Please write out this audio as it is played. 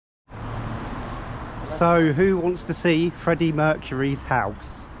So, who wants to see Freddie Mercury's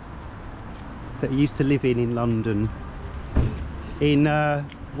house that he used to live in London? In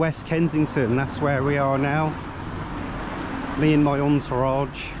West Kensington, that's where we are now. Me and my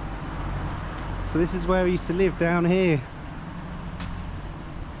entourage. So this is where he used to live, down here.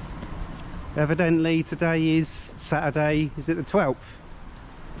 Evidently today is Saturday, is it the 12th?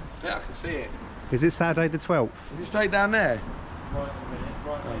 Yeah, I can see it. Is it Saturday the 12th? Is it straight down there? Right a minute,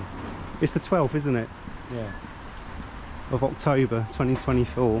 right there. It's the 12th, isn't it? Yeah. Of October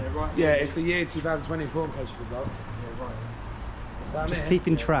 2024. Yeah, right. Yeah, it's the year 2024 in case you forgot. Yeah, right. Down Just there.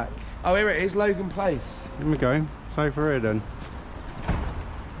 keeping track. Oh, here it is, Logan Place. Here we go. It's over here then.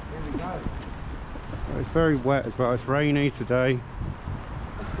 Here we go. It's very wet as well. It's rainy today.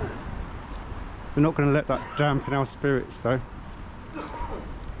 We're not going to let that dampen our spirits though.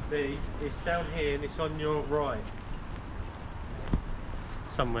 B, it's down here and it's on your right.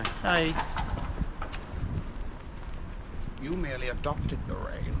 Somewhere. Hey. You merely adopted the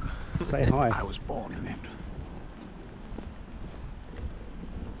rain. Say hi. I was born in it.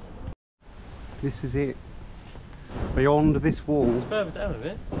 This is it. Beyond this wall. It's further down a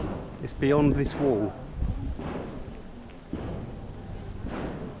bit. It's beyond this wall.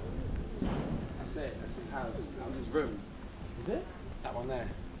 That's it, that's his house. That was his room. Is it? That one there.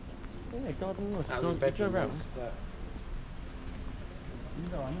 Yeah, garden lodge. That was his bedroom. Around.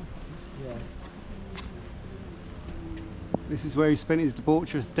 Yeah. This is where he spent his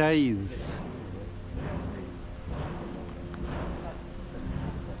debaucherous days.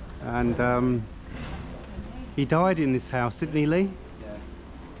 And he died in this house, didn't he, Lee? Yeah.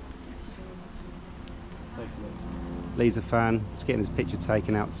 Lee's a fan. He's getting his picture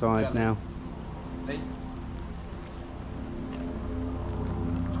taken outside Yeah, now. Lee.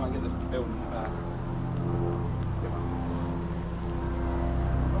 Try and get the building back.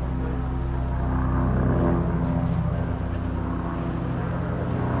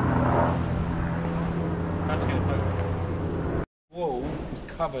 Let's get a photo. The wall was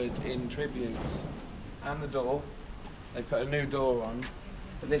covered in tributes, and the door. They put a new door on,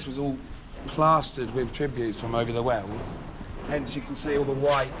 but this was all plastered with tributes from over the wells. Hence, you can see all the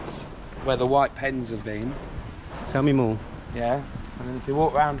whites where the white pens have been. Tell me more. Yeah, and then if you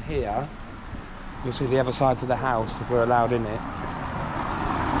walk around here, you'll see the other sides of the house if we're allowed in it.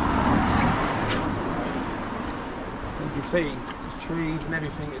 You can see the trees and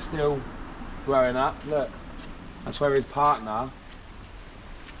everything is still growing up. Look, that's where his partner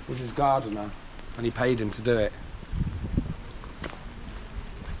was his gardener, and he paid him to do it.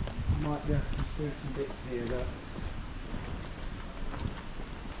 You might be able to see some bits here that.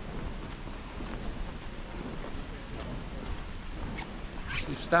 If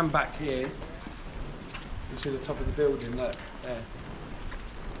you stand back here, you see the top of the building, look, there.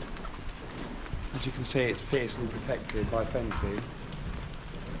 As you can see, it's fiercely protected by fences.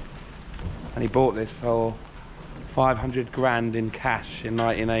 And he bought this for 500 grand in cash in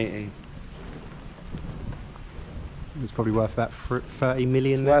 1980. It's probably worth about 30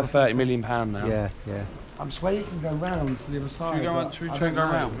 million It's now. worth 30 million pound now. Yeah, yeah. I swear you can go round to the other side. Should we try and go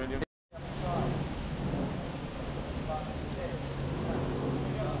round?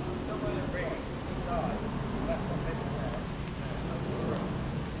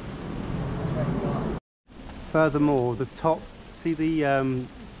 Furthermore, the top, see the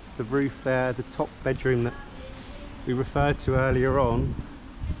roof there, the top bedroom that we referred to earlier on,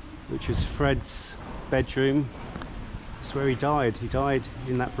 which was Fred's bedroom. That's where he died. He died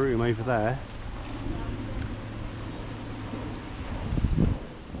in that room over there.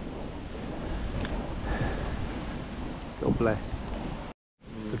 God bless.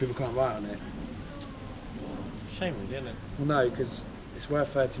 So people can't write on it. Shame really, isn't it? Well, no, because it's worth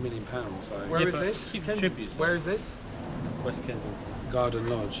 30 million pounds. So Where is but this? keep the tributes. Where is this? West Kensington. Garden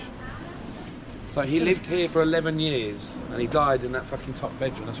Lodge. So he lived here for 11 years, and he died in that fucking top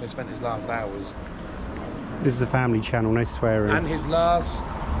bedroom. That's where he spent his last hours. This is a family channel, no swearing. And his last,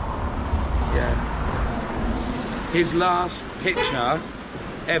 his last picture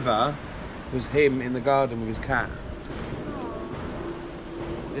ever was him in the garden with his cat.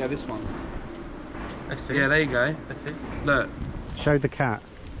 Yeah, this one. Let's see. Yeah, there you go. Let's see. Look, Show the cat.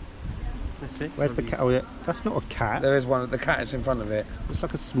 Let's see. Where's the cat? Oh, yeah. That's not a cat. there is one. The cat is in front of it. It's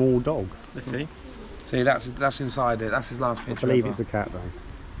like a small dog. Let's see. See, that's inside it. That's his last I picture. believe ever. it's a cat though.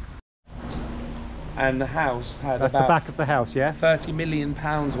 And the house had That's the about back of the house, yeah? 30 million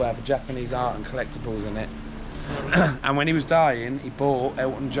pounds worth of Japanese art and collectibles in it. And when he was dying, he bought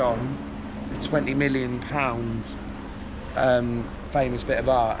Elton John a 20 million pound famous bit of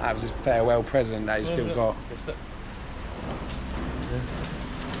art. That was his farewell present that he's still got. Yes, look.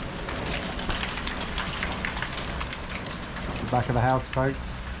 Back of the house,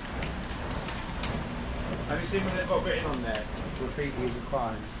 folks. Have you seen what they've got written on there? Graffiti is a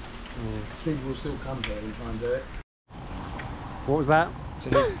crime. People will still come here and try and do it. What was that? So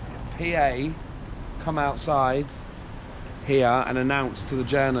the PA come outside here and announced to the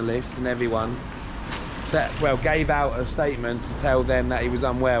journalists and everyone, gave out a statement to tell them that he was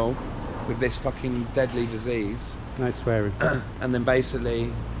unwell with this fucking deadly disease. No swearing. And then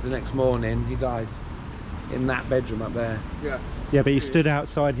basically the next morning he died in that bedroom up there. Yeah. Yeah, but he stood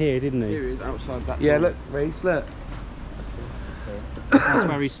outside here, didn't he? Here he is, outside that Yeah, door. look, Reese, look. That's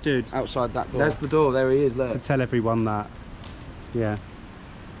where he stood. Outside that door. There's the door, there he is, To look. tell everyone that. Yeah.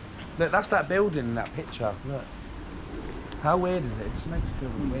 Look, that's that building in that picture, look. How weird is it? It just makes you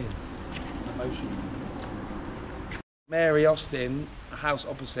feel weird. Emotional. Mary Austin, a house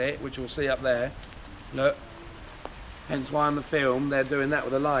opposite, which you'll see up there. Look. Hence why on the film they're doing that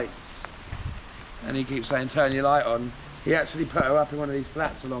with the lights. And he keeps saying, turn your light on. He actually put her up in one of these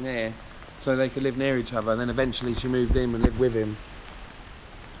flats along here so they could live near each other, and then eventually she moved in and lived with him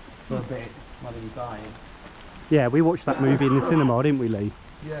for a bit while he was dying. Yeah, we watched that movie in the cinema, didn't we, Lee?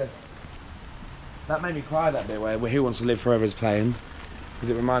 Yeah. That made me cry, that bit where Who Wants to Live Forever is playing,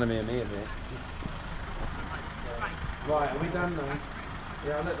 because it reminded me of me a bit. Right, are we done now?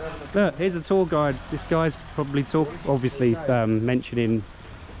 Yeah, Look, here's a tour guide. This guy's probably obviously mentioning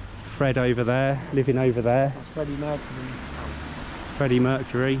Fred over there, living over there. That's Freddie Mercury's house. Freddie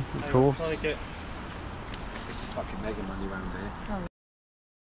Mercury, of course. Trying to get This is fucking mega money around here.